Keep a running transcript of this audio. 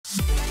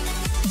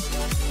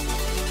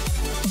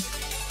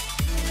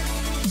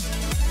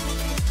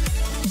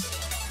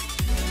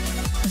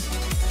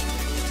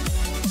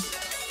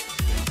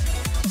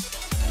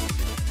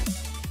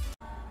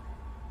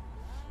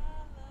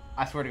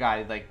swear to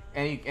God, like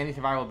any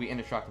survivor will be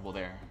indestructible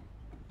there.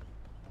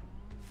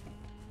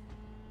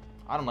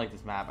 I don't like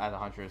this map as a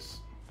Huntress.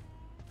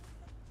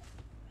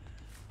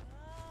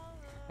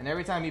 And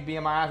every time you be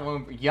in my ass, I'm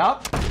going,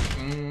 yup.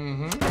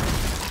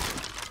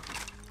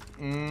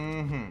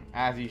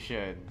 As you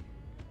should.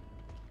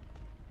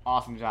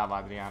 Awesome job,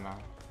 Adriana.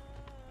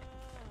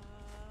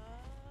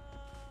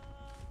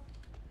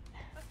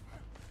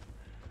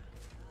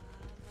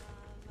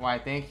 Why,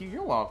 thank you.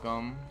 You're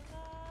welcome.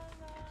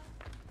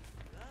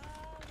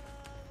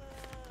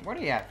 Where are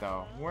they at,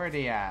 though? Where are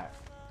they at?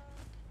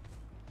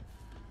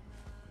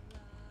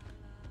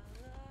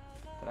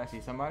 Did I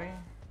see somebody?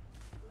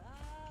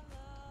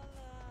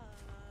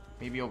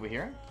 Maybe over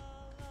here?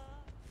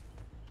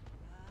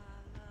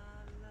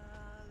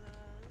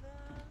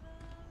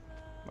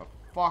 The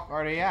fuck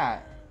are they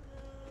at?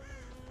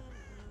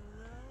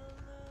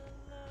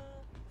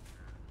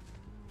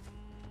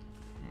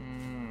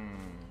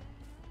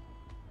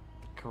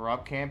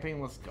 Corrupt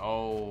camping? Let's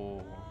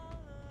go.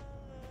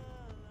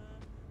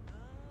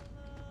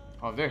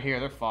 Oh, if they're here,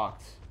 they're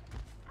fucked.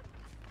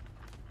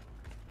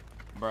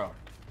 Bro.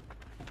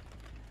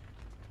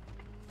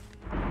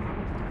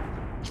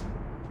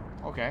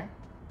 Okay.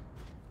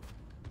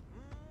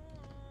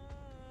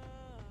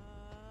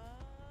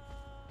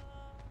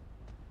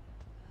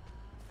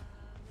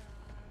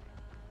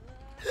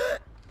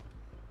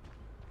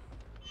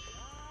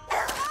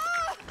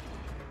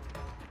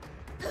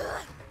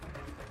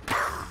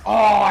 Oh,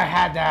 I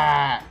had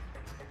that.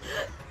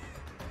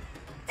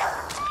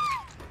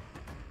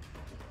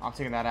 I'm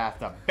taking that ass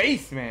to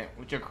basement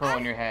with your curl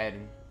in your head.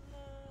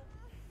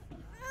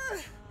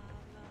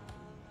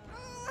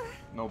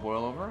 No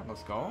boil over.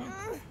 Let's go.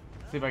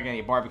 See if I get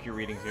any barbecue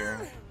readings here.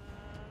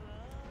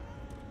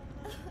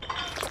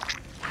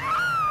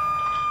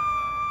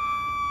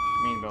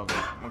 Main building.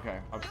 Okay,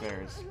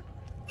 upstairs.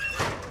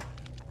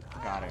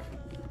 Got it.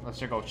 Let's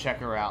just go check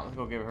her out. Let's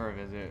go give her a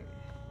visit.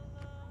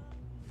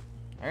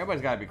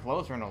 Everybody's got to be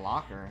closer in the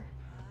locker.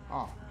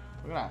 Oh,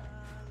 look at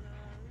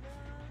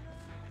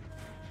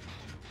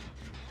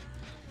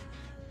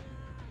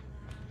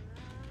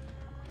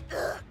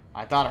that.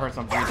 I thought I heard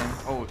some breathing.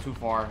 Oh, too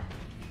far.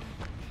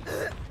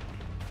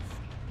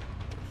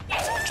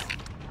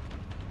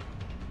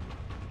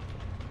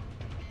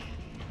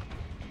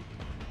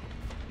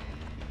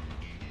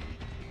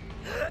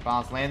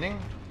 Bounce landing.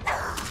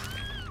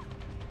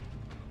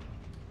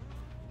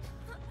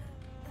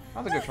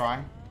 That's a good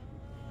try.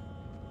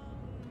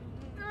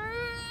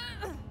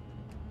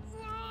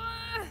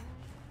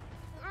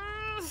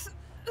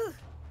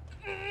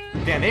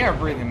 Damn, they are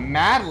breathing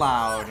mad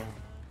loud.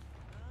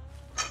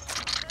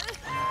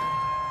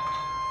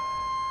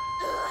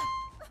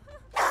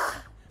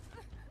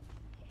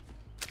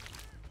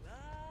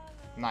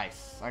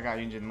 Nice. I got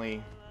Yunjin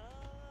Lee.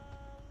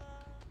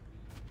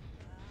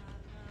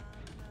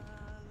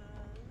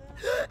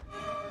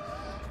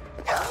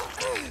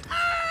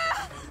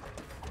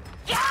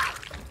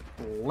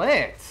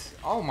 Lit.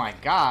 Oh my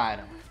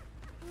god.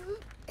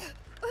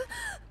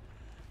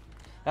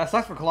 That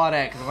sucks for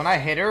Claudette, because when I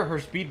hit her, her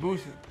speed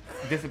boost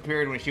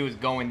disappeared when she was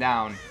going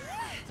down.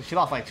 So she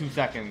lost like 2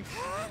 seconds.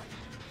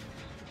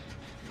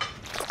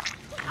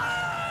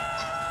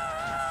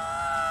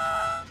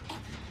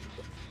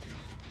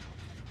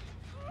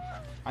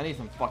 I need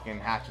some fucking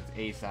hatchets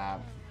ASAP.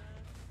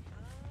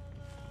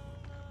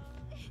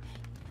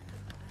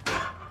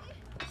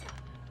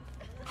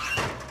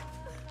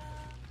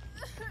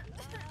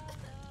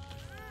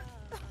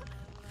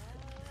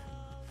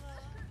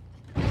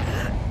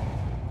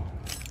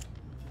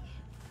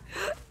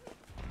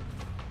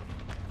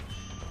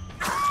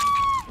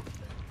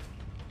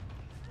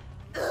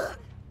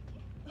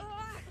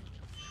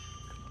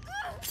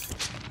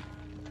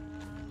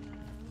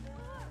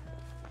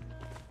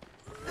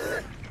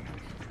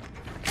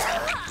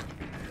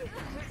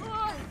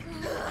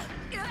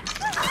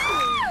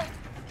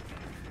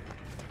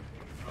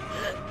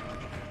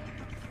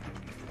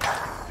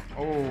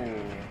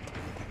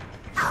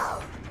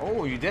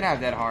 Oh, you did have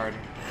that hard.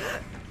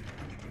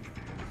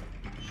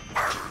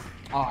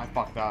 Oh, I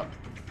fucked up.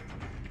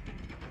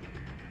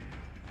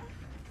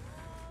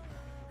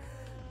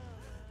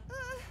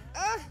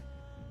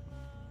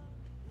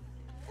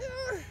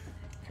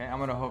 Okay, I'm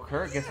gonna hook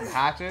her, get some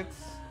hatchets.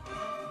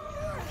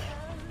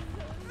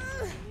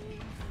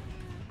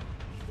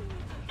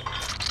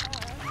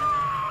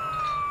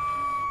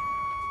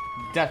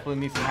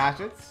 Definitely need some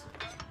hatchets.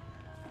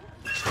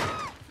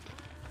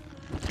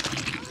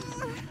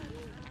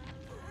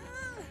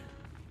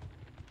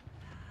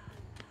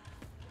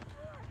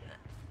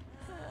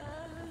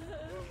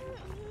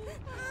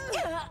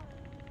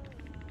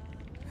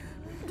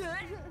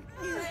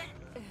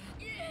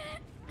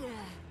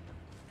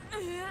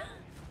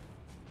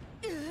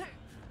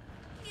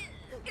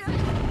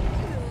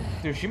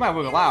 Dude, she might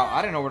wiggle out.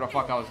 I didn't know where the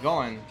fuck I was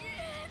going.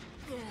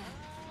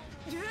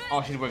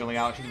 Oh, she's wiggling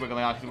out. She's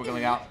wiggling out. She's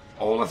wiggling out.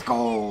 Oh, let's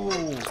go.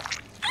 Oh,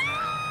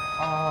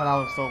 that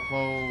was so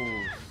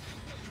close.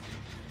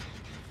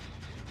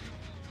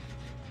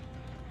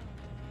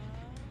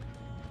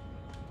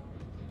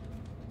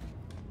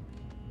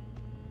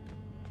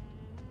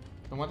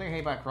 The one thing I hate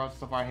about Cross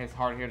so far is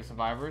hard here to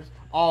survivors.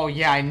 Oh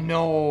yeah, I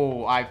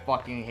know. I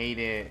fucking hate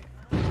it.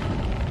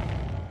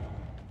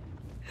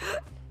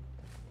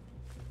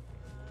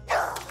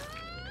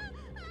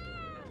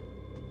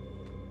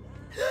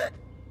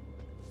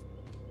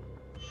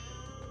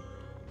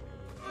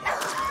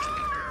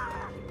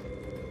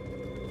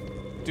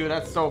 Dude,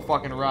 that's so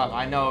fucking rough.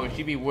 I know.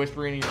 She be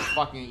whispering in your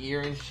fucking ear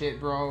and shit,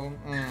 bro.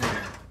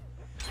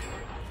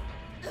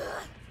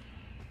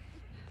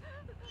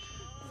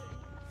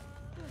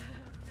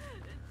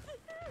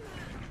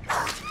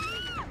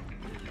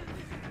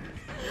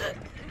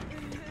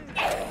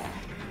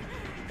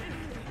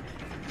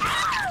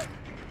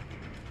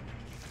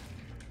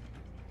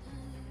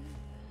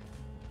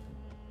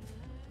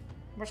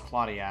 Where's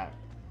Claudia at?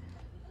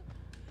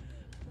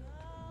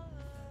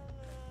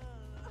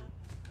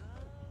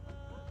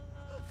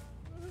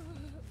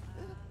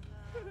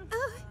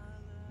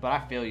 But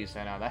I feel you,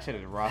 Senna. That shit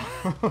is rough.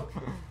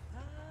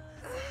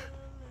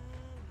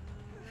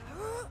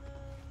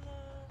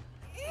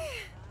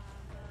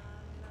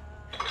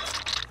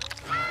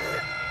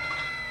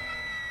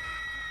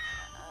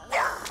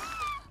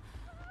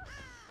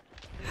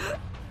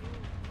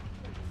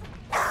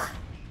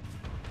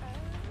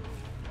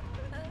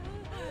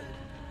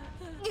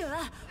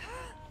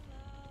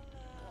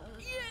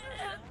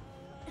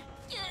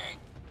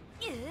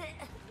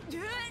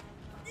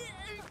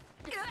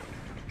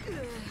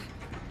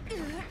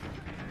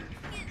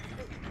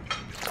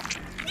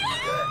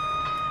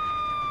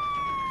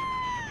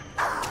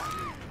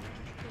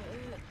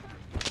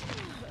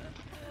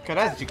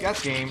 Okay,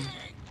 that's game.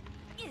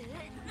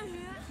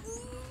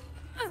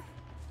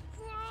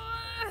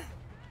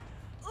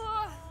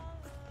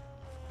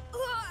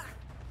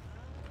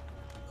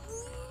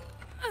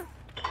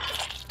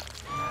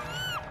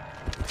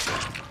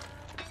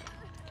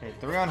 Okay,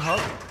 3 on hook,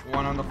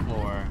 1 on the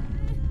floor.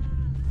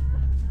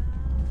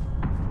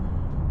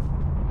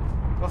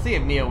 We'll see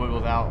if Neo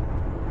wiggles out.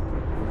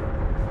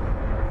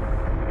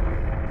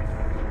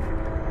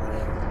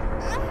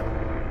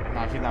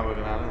 Nah, she's not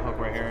wiggling out. There's a hook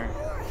right here.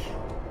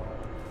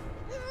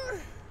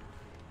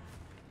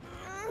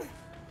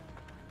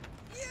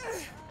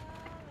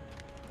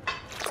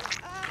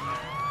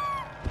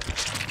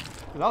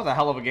 That was a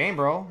hell of a game,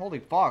 bro. Holy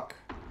fuck.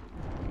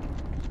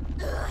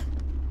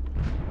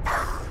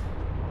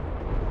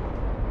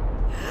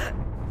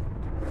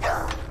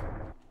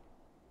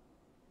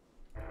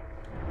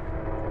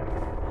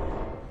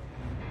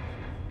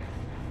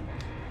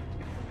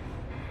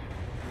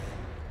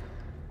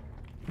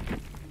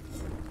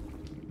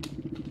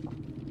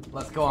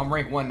 Let's go. I'm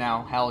rank 1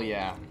 now. Hell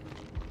yeah.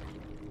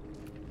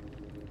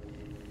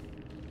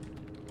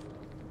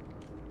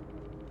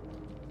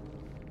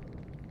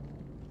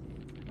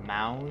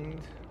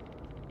 Mound.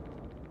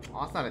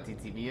 Oh, it's not a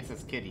TTV, it's a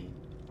kitty.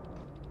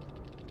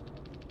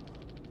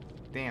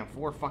 Damn,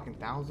 4 fucking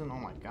thousand? Oh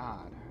my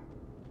god.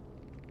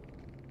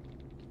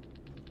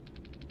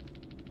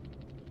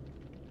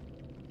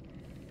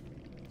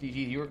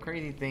 GG, you were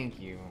crazy, thank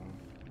you.